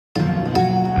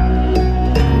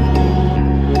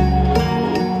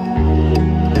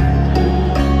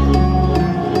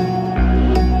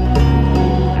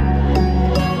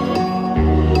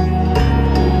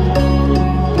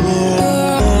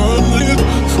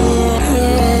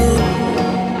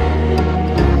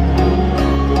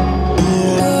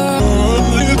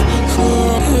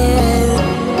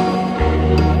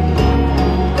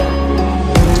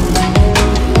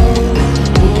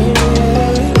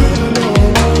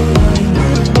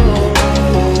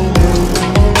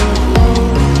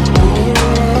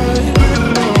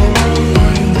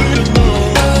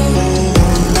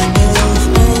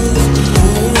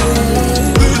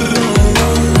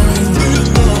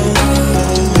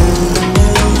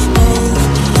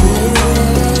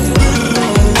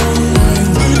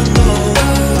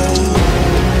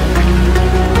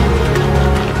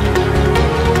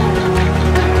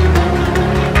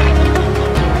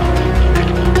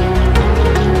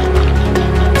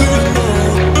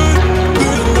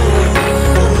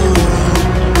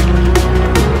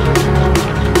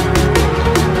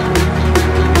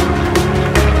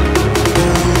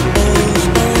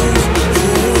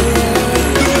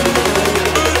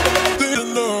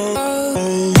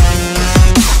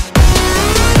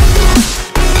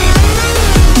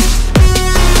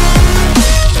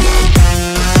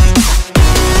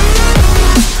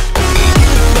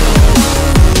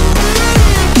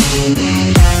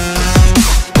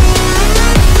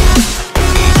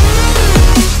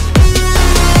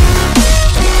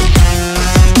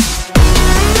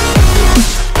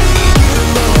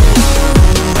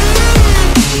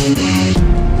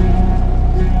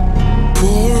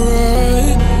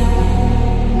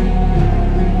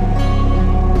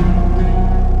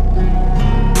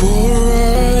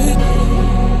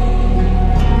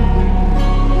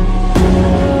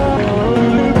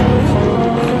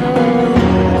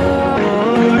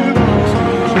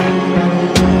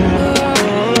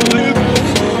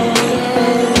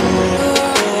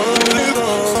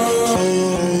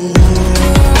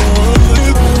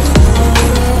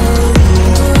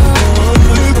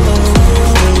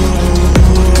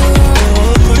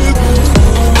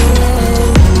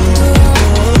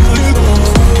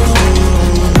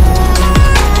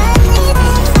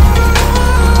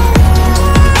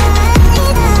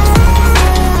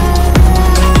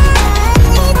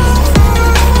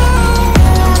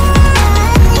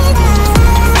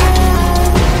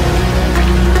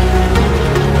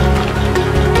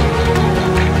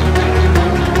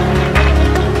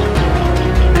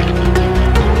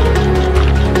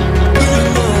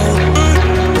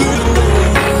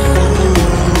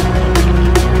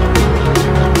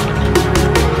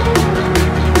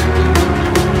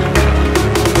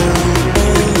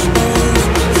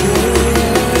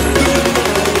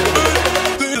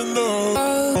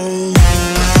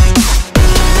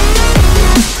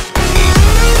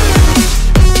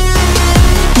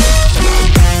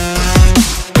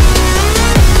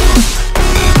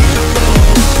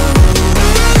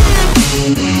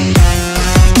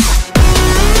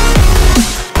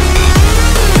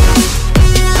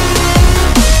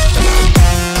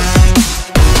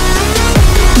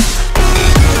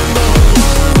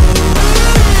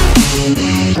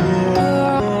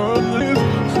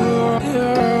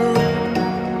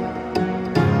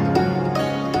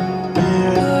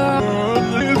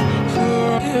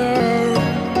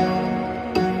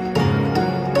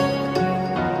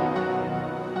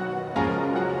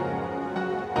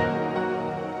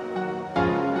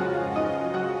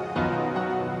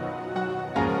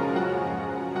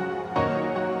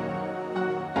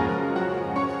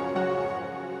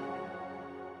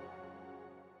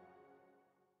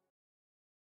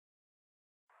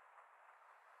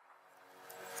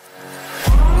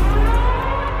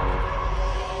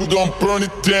We gon' burn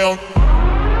it down.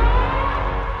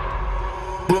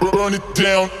 Burn it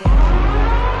down.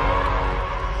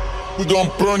 We gon'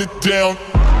 burn it down.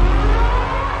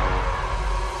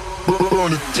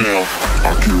 Burn it down.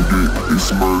 I killed it,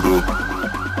 it's murder.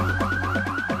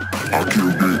 I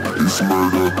killed it, it's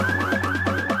murder.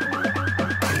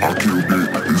 I killed it,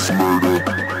 it's murder.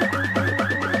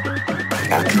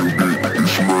 I killed it,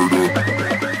 it's murder.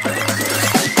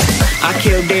 I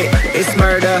killed it, it's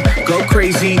murder, go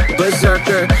crazy,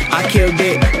 berserker. I killed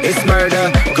it, it's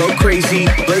murder, go crazy,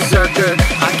 berserker.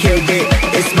 I killed it,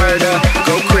 it's murder,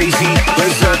 go crazy,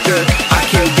 berserker. I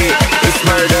killed it, it's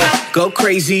murder, go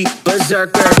crazy,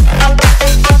 berserker.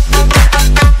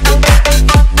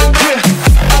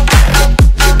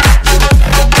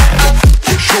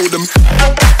 Show them.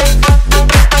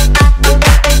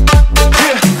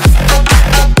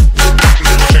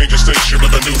 Change the station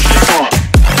with a new shit.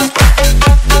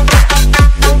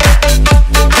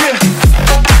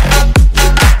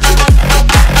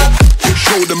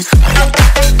 Show them.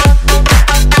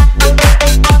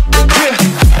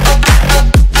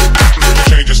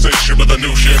 Change the station with a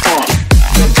new shit.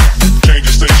 Change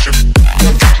the station.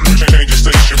 Change the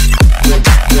station.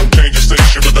 Change the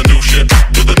station with a new shit.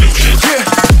 With a new shit.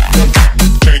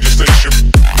 Change the station.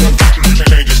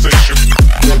 Change the station.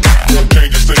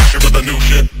 Change the station with a new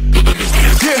shit. With a new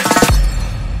shit.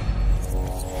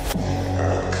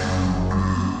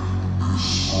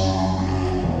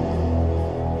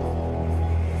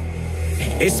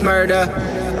 It's murder.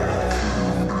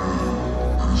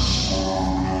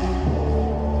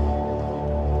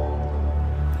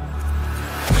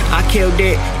 I killed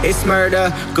it, it's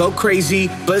murder, go crazy,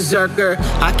 berserker.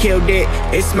 I killed it,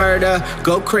 it's murder,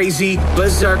 go crazy,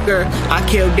 berserker. I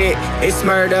killed it, it's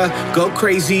murder, go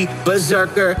crazy,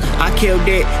 berserker. I killed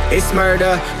it, it's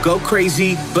murder, go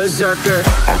crazy, berserker.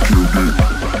 I killed it.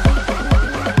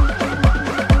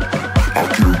 I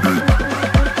killed it.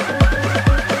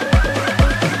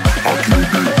 I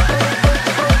killed it.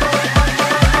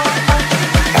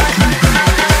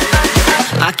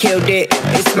 I killed it,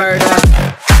 it's murder.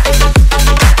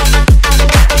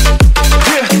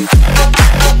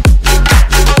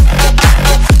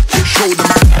 Show them.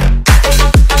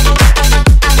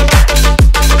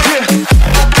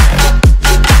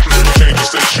 Change the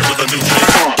station with a new shit.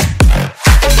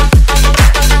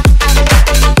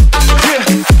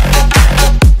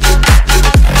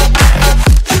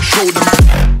 Show them.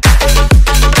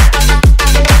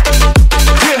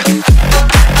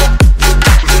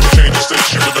 Change the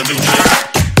station with a new shit.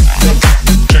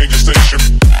 Change the station.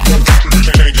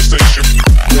 Change the station.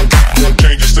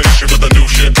 Change the station with a new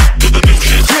shit. With a new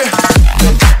shit.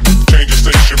 Change the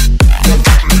station.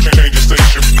 Change the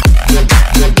station.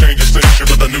 Change the station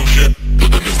with a new shit.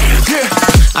 With a new shit.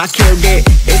 I killed it,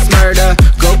 it's murder,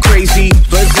 go crazy,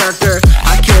 berserker.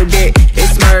 I killed it,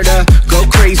 it's murder, go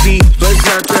crazy,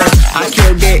 berserker. I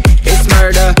killed it, it's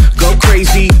murder, go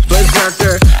crazy,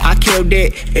 berserker. I killed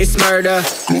it, it's murder.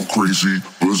 Go crazy,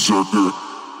 berserker.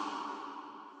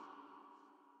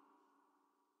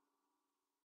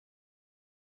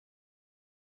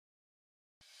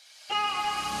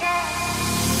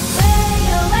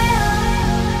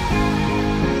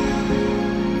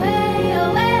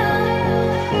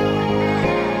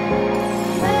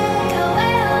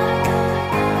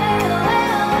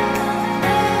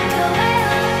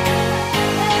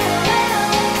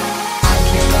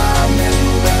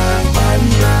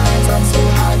 I'm so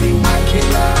high,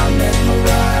 I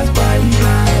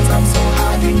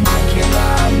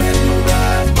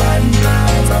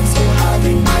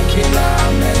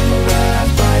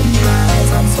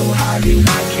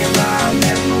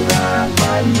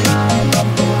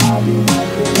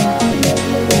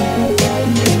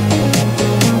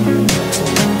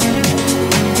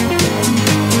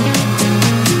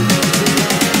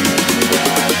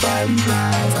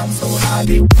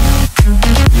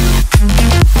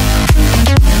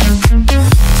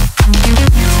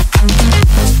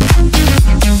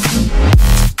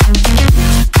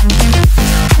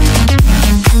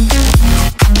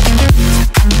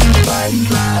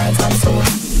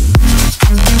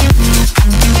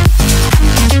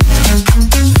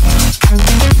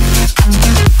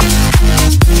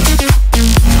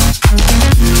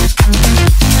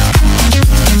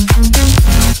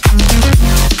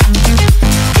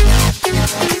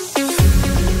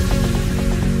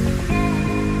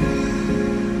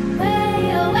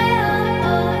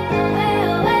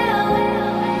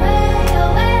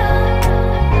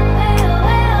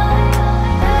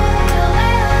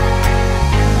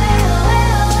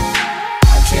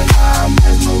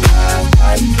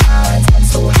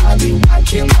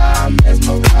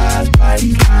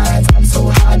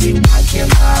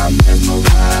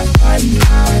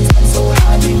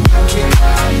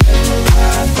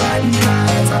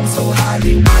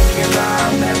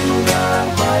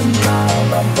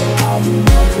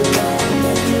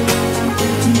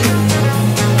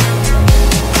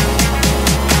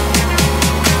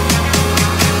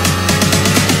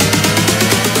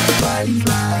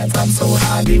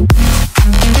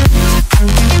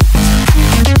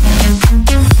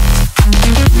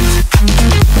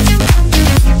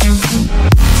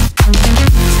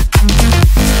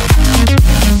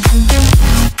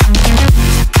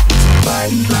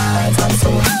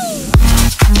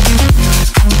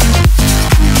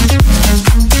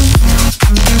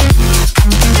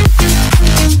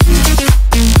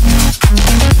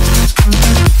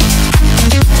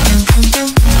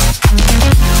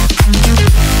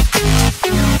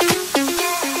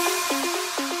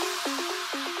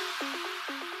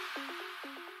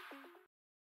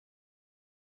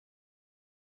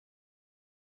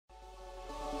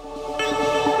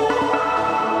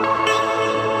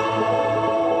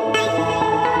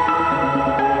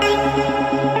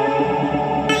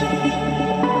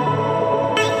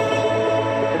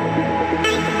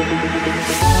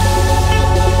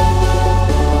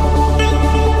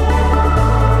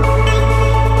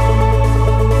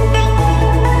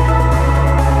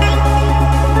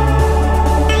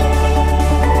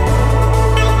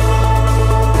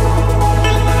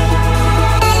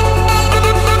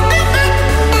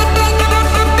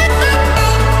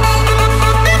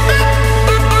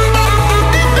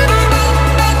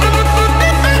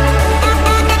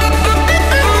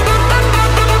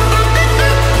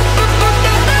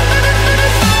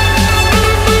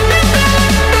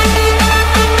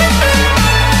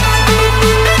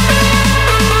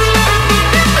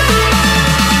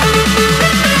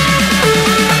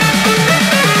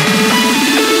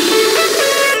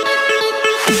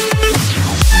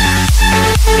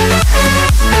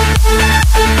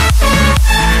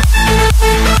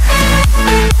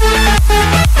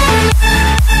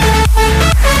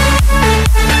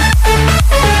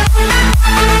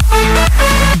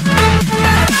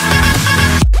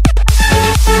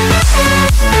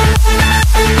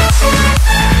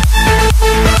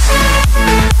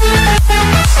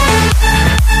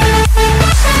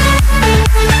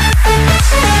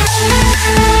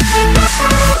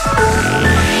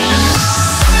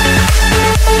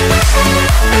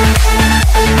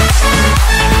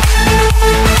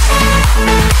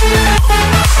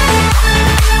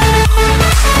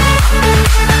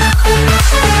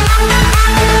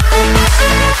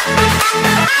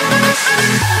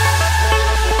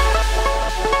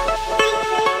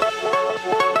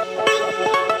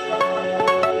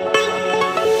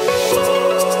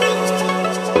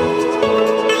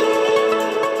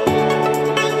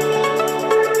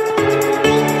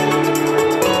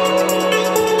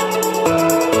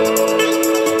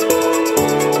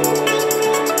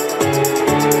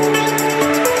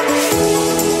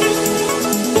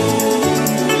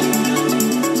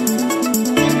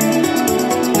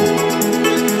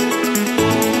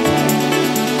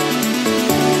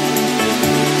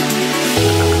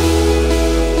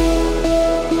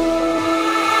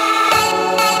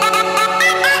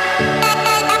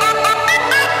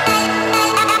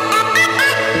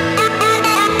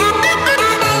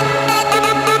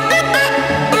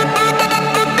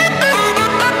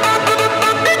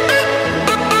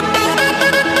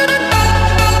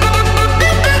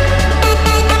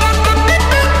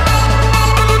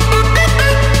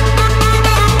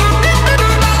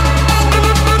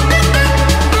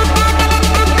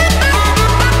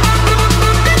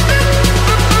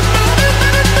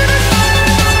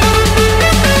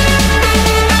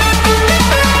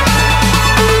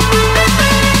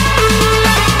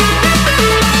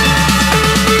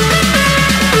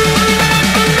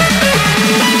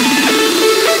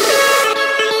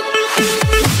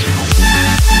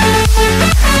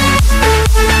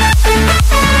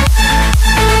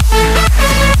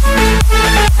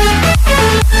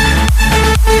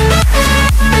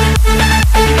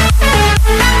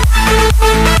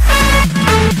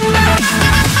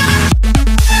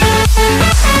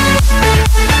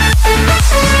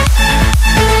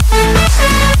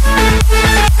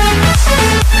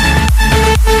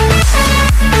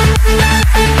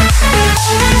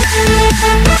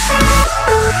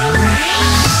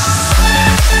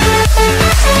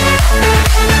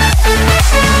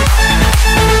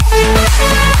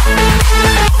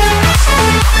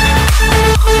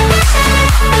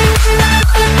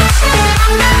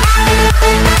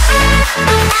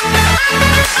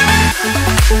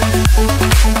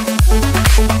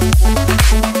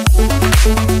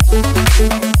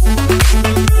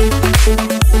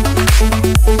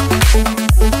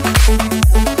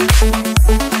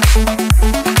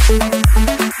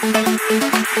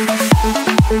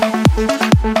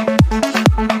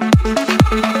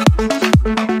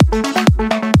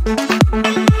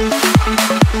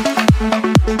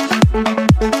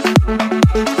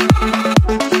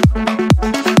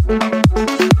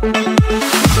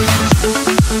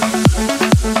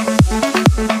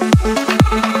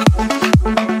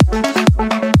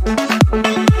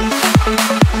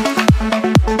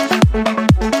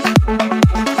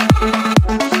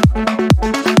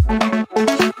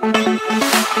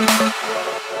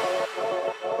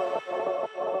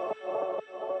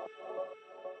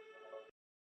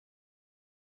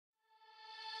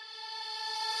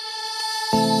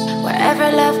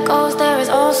love goes, there is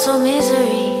also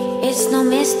misery. It's no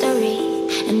mystery.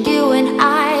 And you and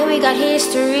I, we got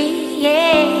history,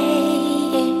 yeah.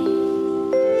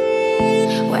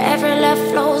 Wherever love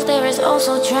flows, there is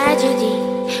also tragedy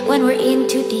when we're in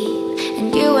too deep.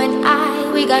 And you and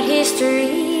I, we got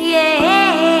history, yeah.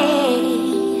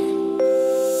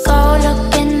 Go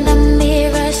look in the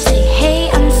mirror, say, hey,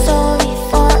 I'm sorry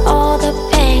for all the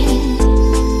pain.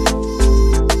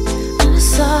 I'm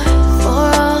sorry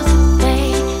for all the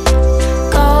pain.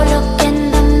 Go look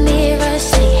in the mirror,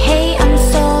 say, hey, I'm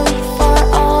sorry for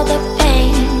all the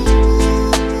pain.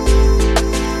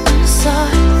 I'm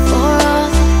sorry for all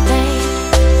the pain.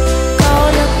 Go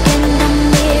look in the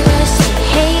mirror, say,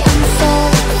 hey, I'm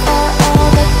sorry for all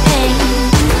the pain.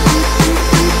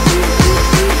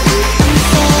 I'm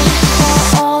sorry for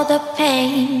all the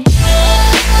pain.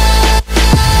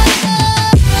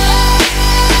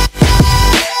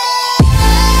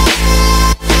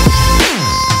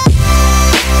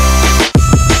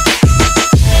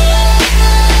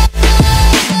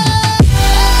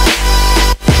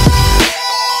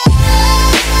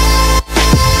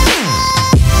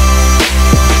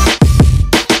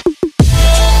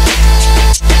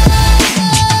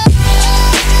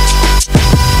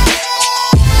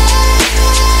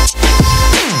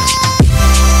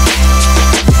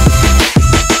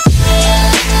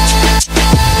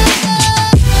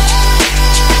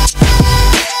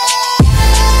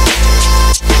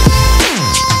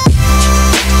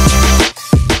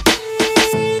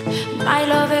 My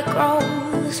love, it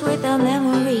grows with the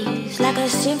memories like a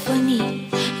symphony.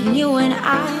 And you and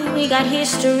I, we got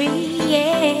history,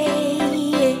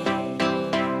 yeah.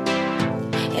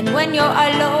 And when you're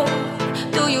alone,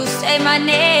 do you say my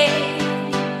name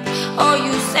or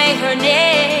you say her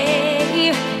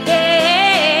name? Yeah.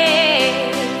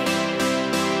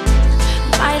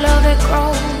 My love, it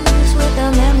grows with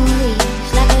the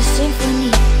memories like a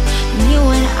symphony. And you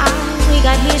and I, we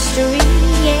got history,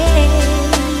 yeah.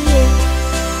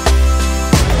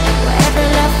 Wherever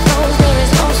love flows, there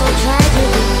is also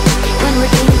tragedy when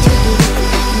we're in too deep.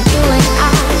 And you and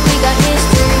I, we got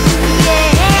history, yeah.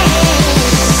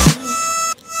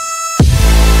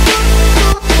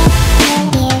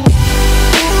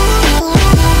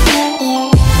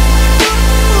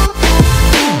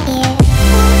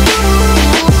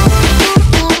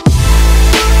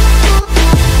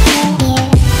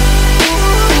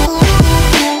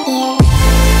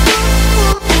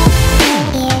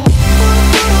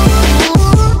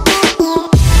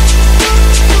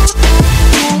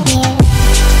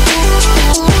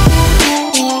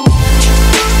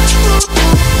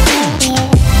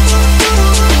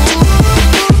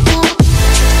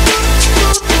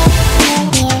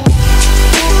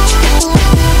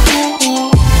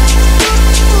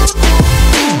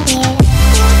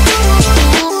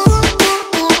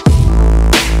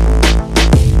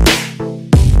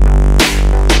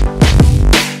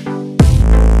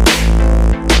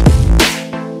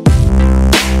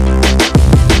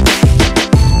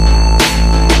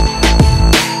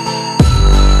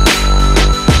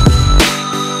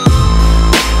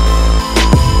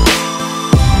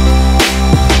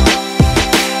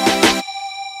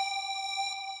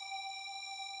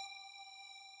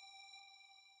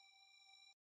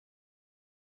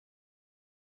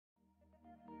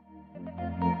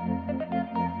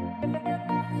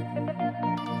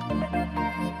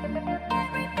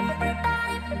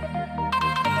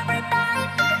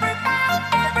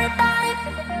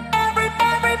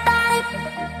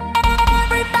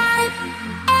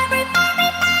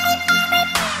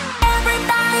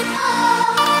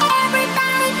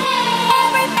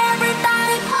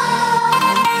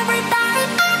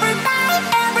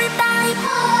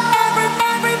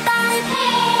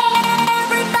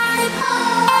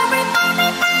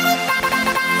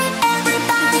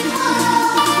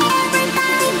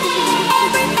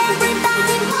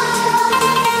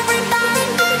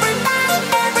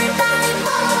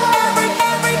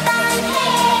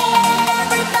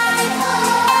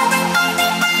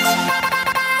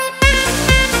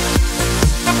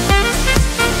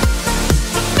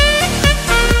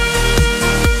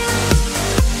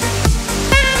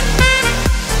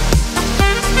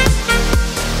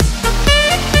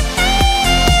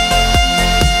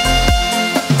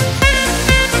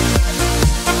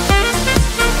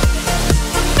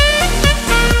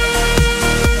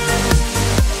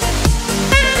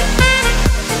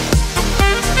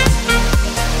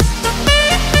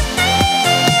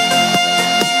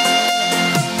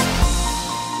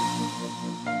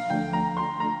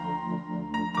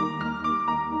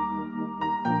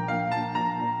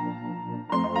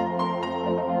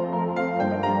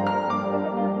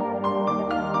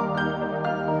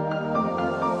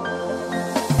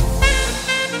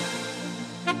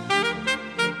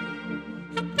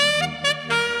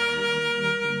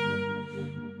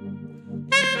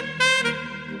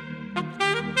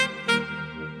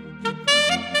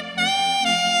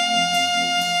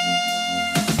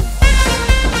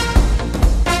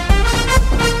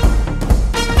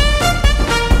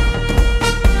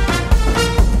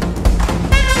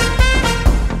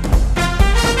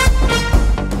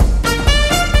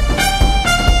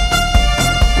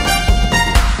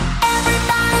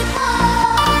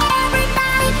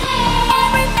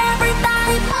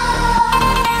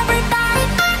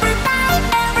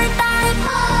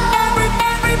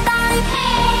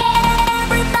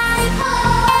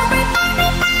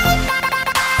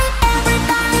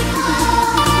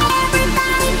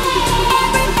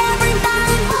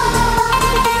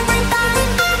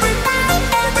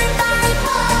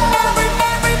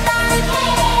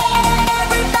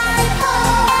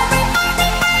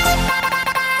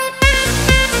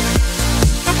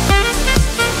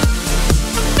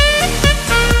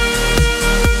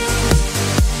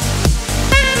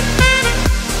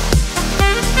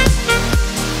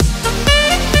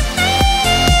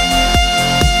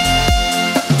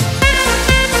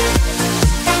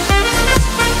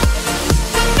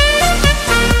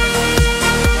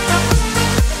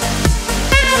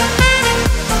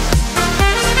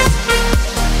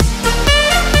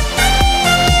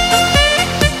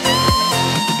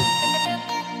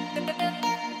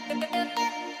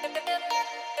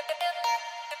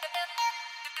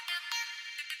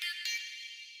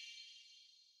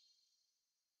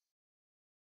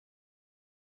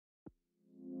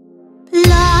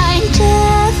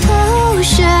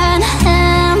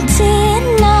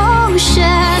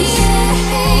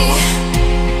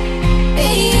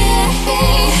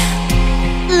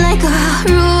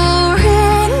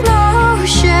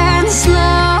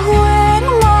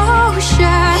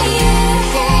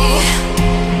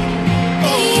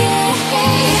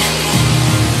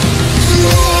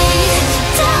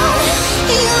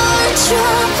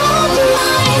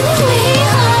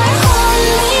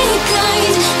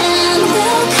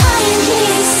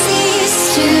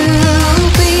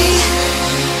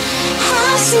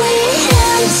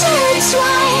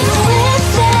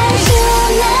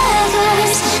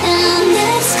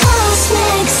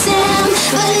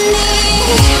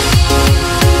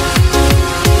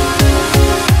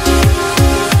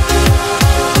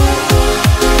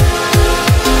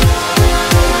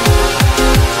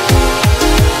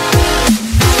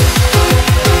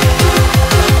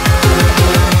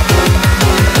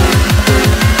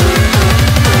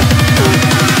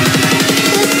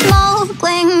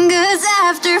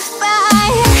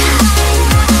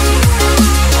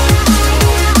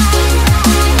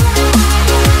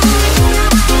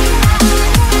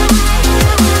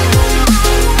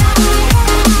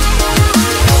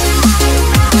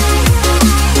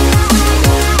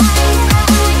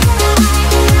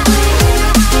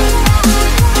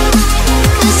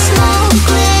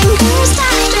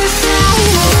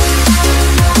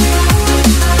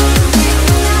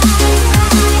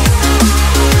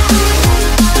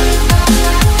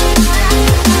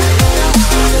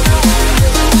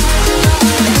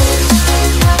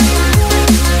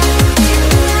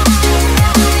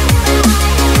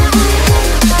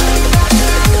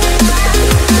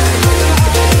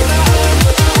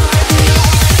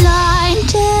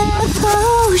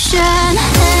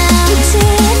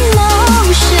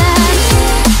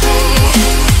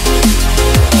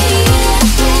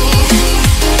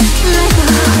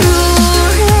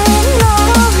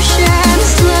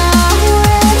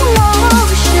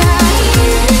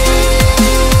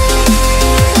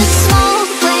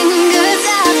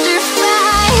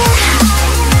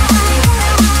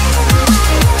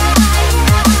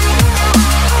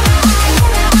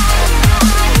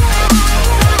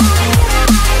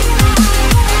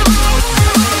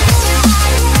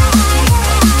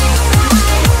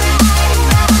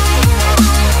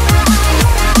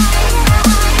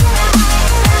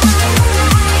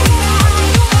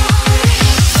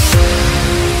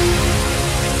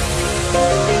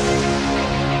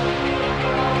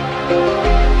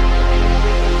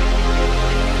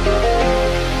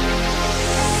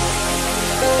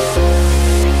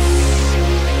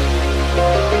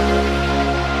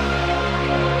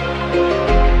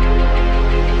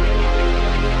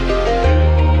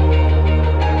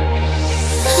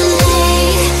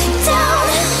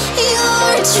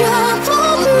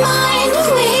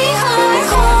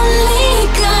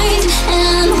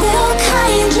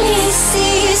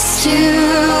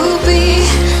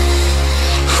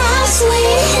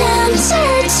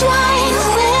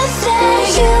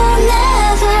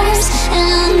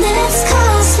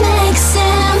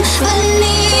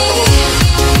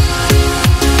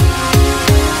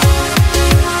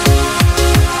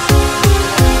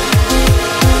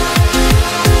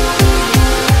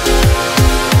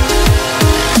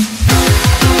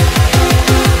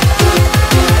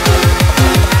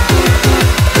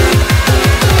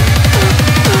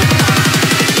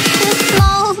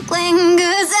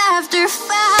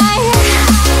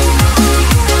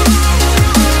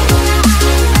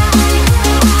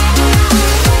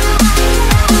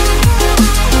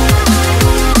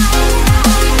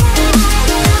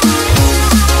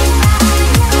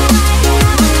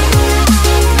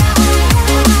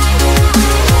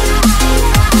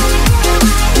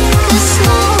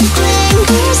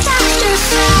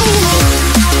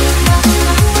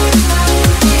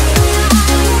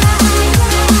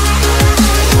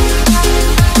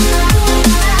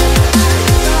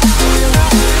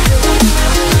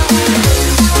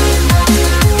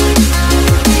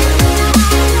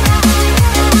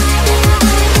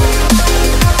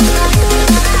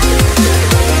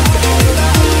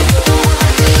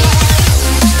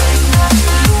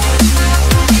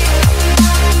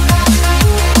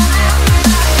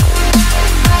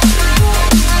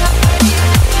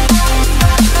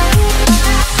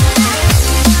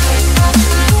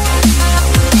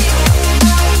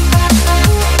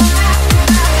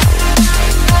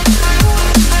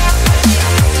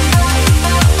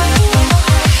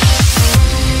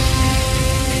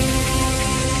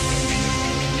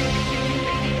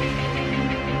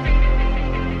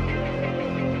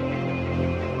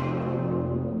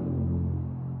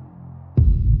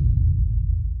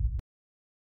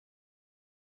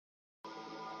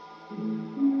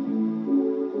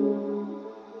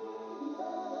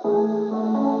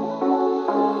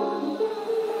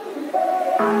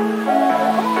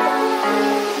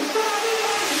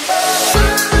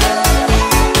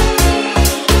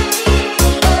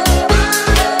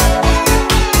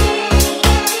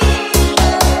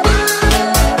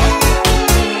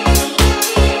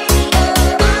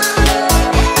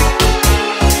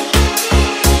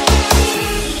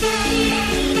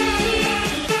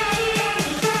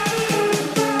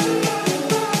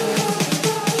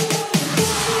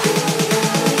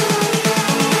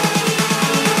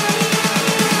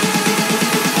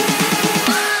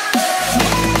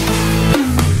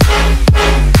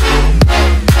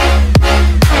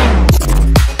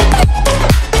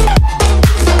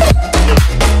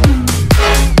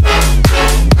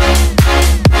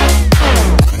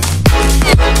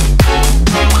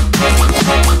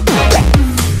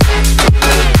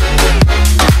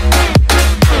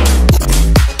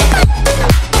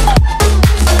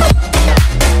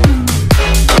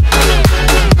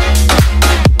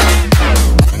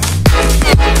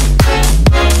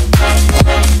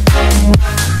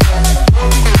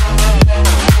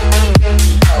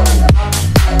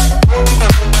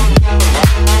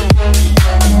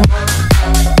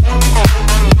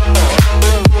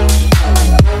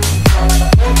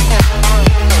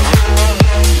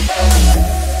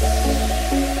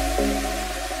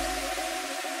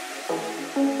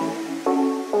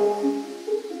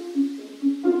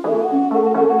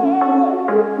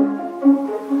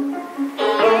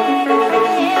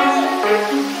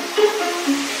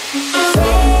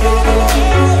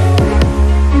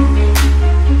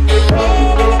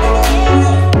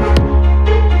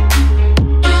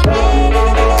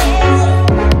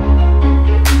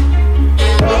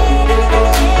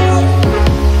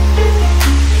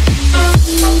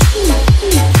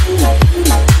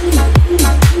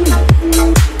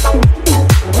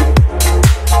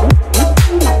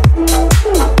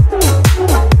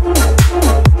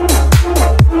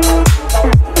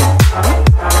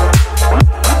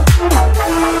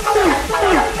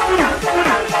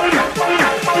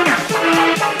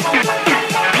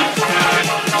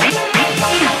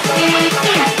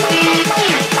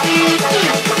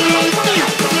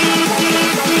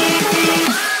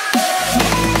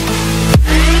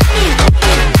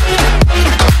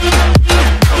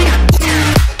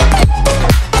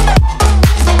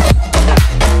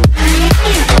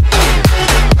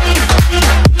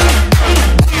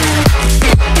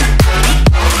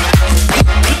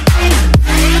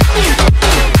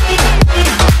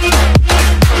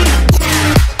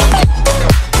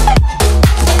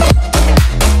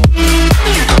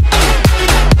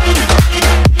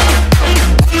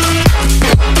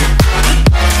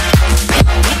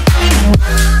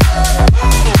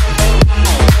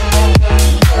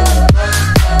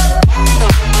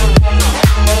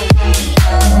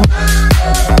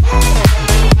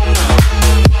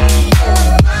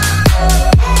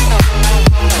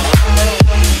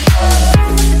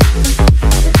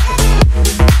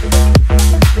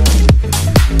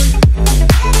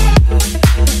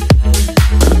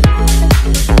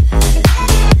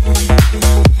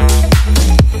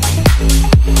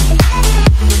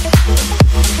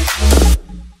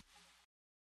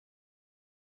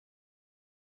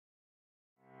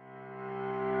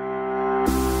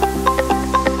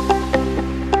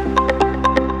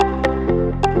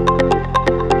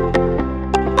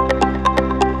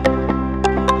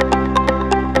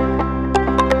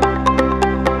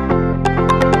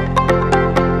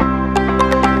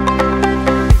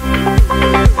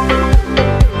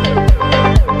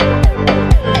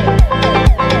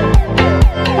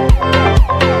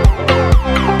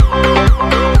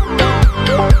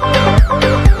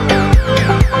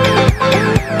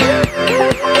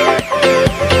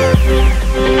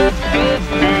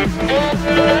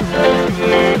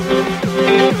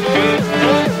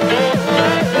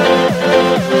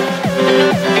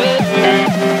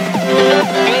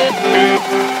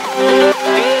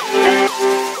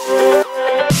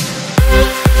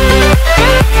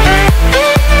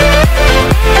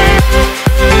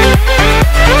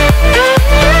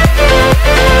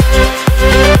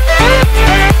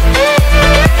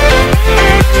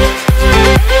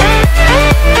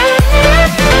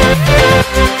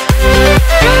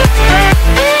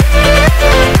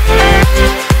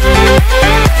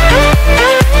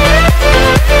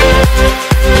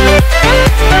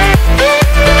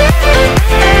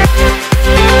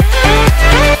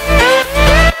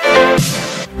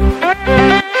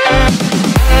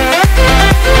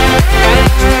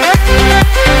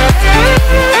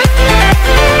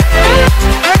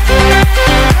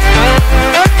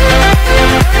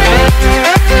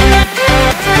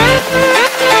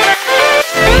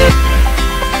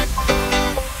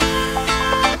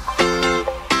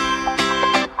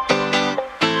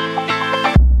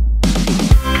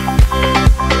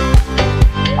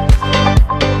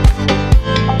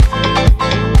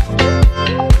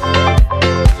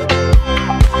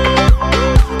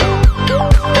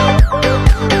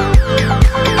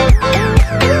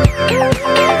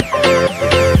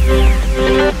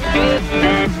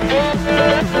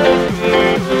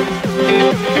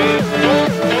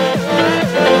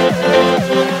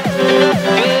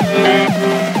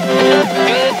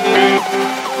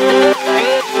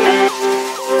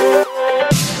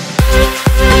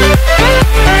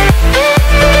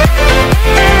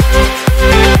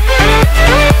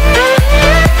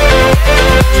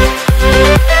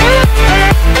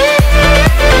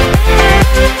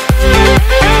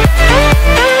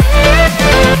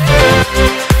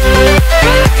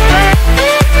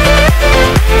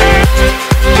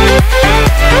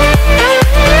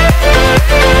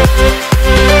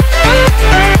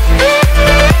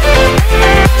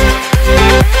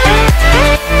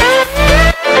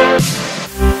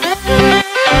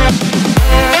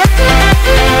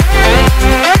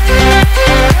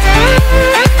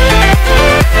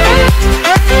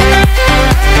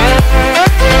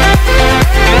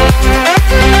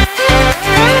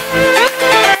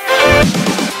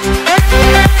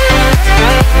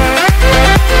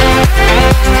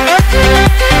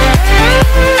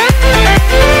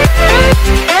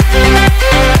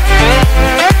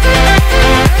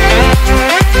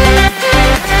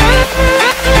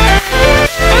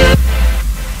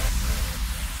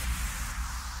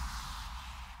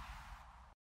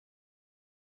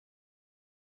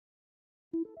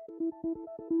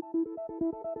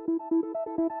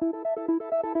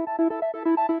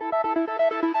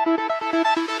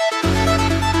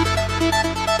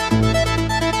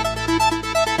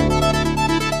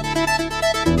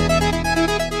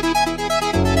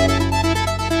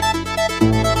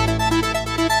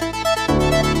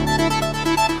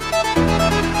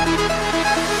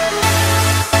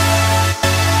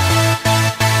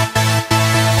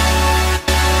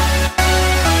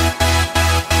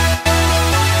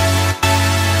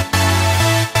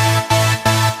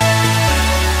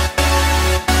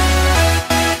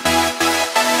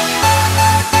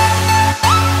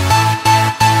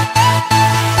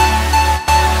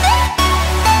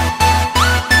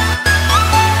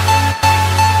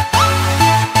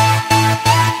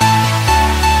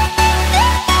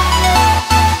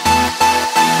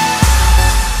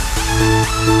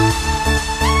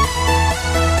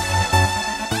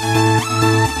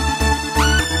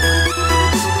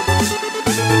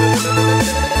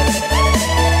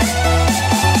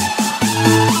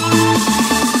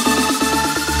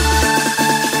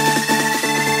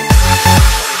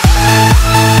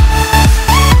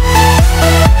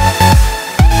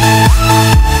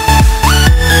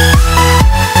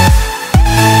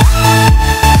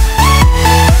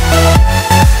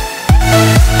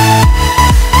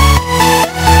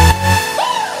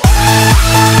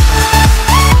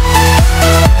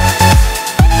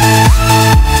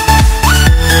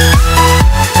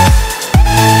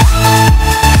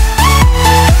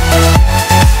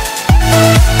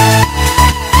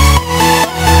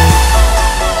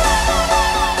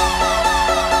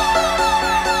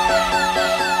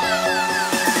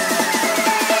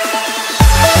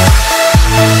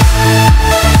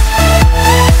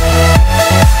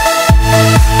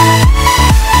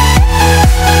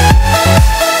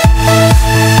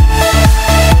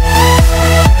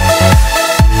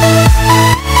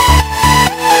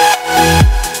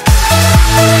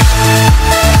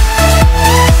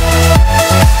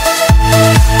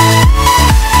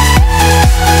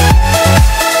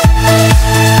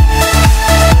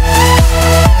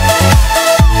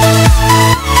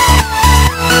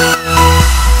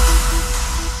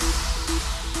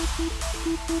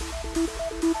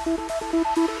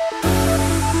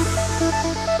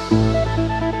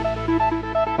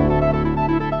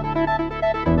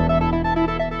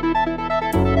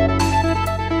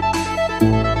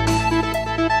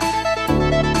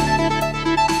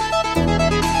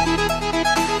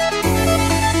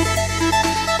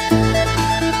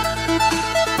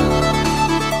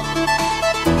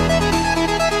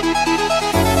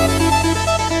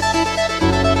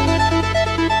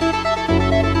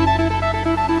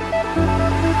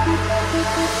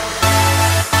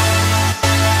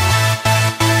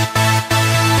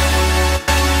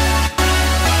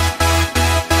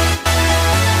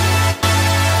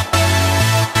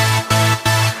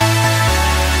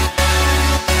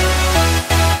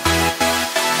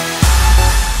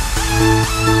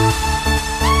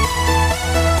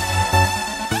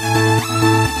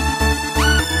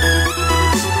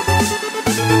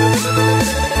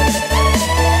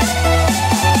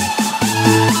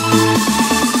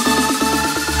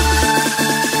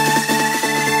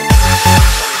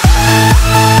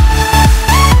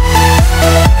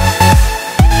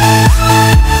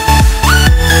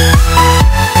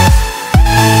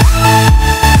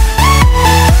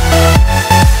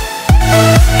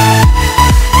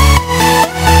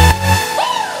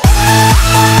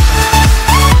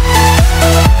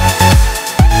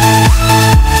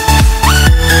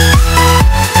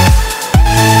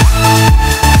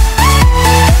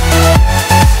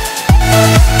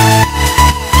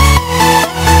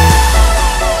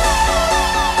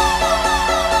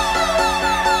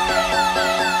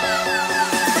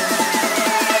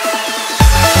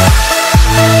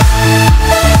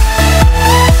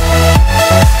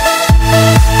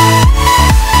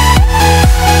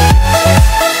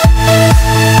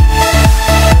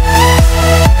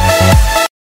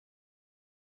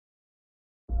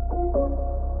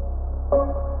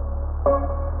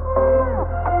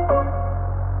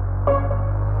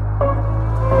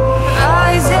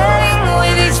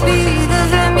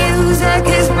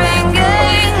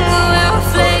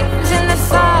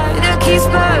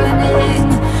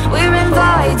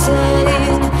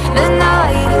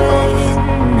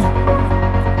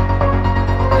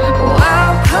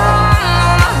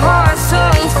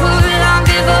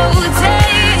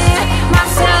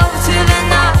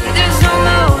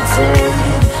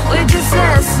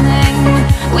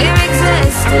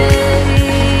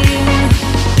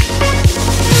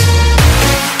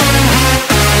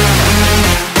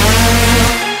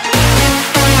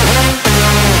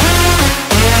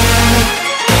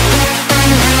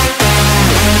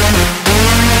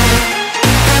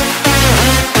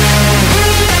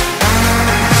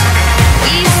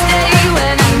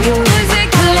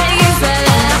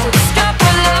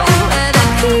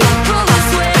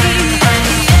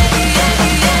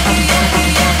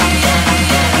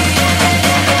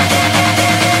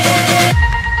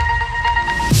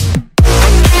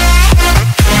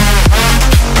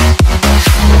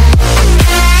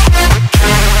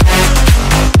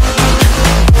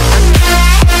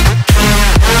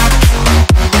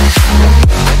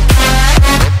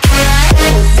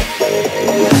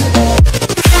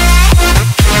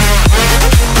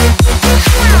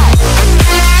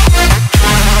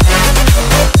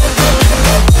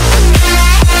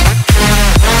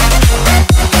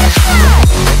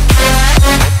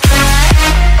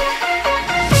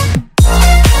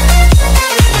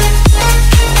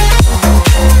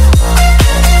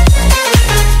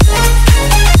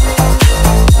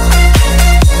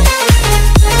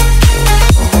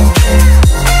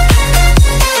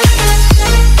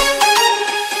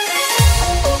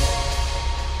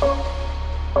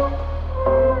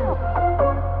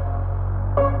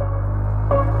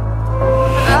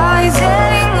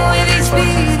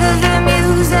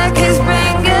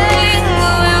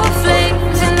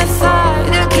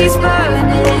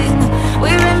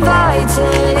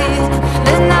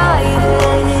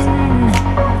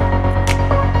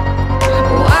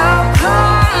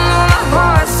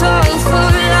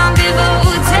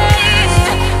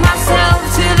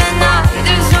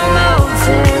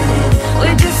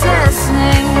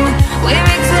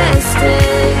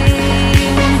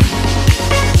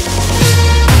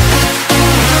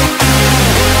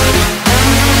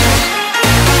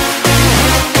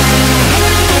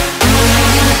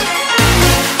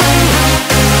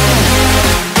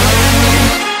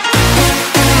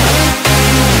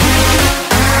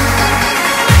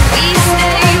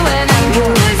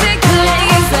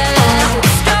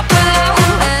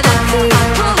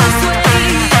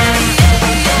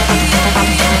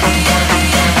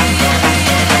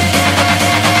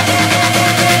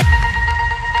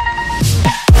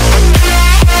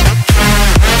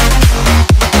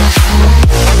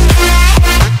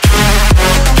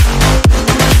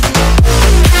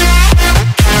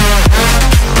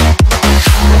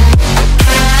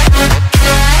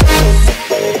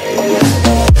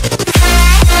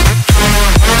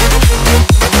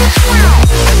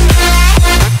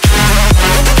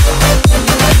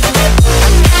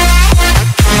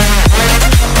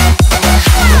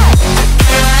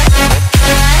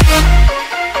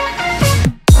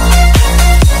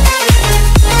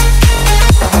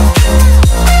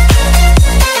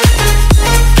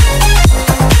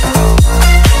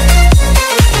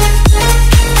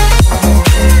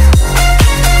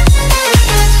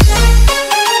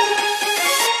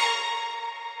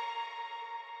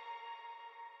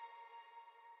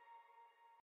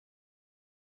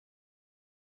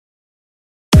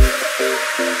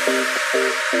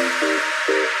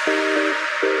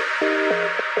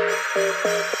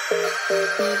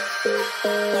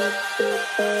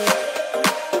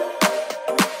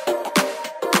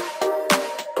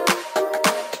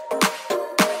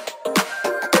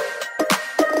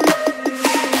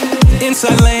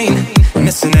 Inside lane,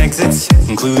 missing exits,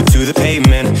 glued to the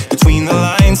pavement. Between the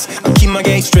lines, I keep my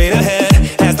gaze straight ahead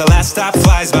as the last stop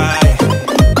flies by.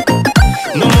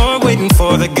 No more waiting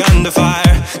for the gun to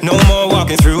fire, no more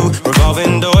walking through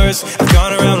revolving doors. I've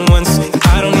gone around once, and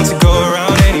I don't need to go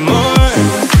around anymore.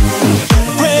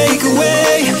 Break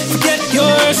away, forget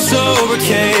your sober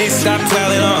case. Stop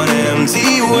dwelling on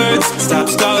empty words, stop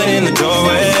stalling in the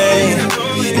doorway,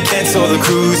 and cancel the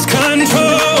cruise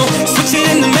control. Switching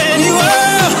in the manual,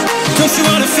 don't you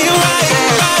wanna feel right?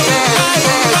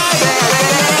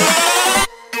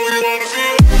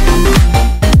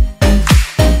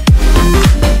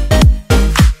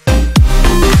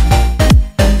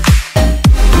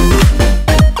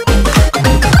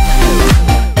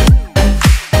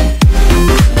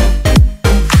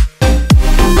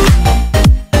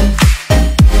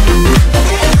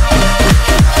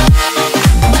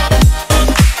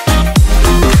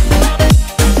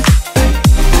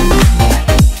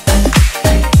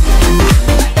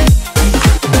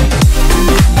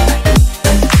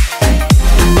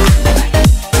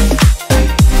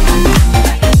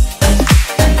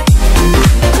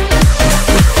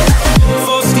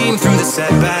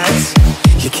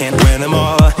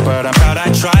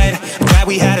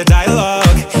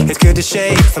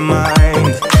 Shape the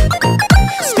mind,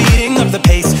 speeding up the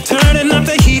pace, turning up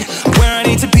the heat, where I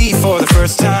need to be for the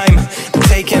first time. I'm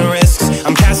taking risks,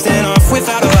 I'm casting off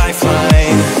without a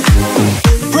lifeline.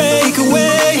 Break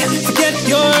away, forget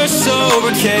your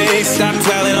sober case. Stop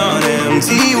dwelling on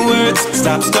empty words,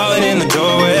 stop stalling in the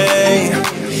doorway,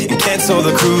 and cancel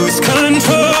the cruise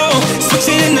control.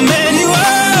 Switching in the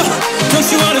manual, don't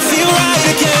you wanna feel right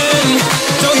again?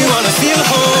 Don't you wanna feel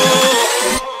whole?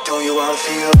 Don't you wanna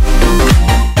feel?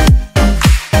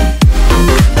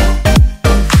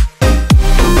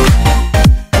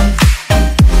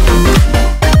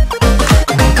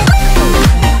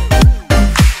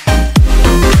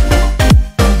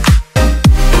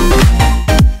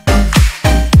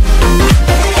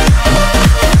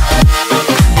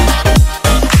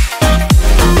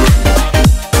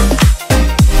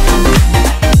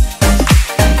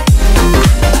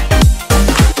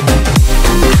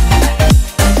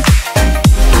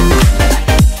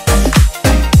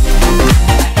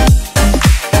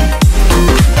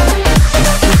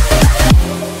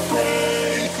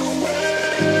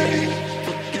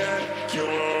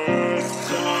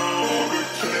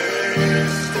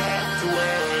 Stop.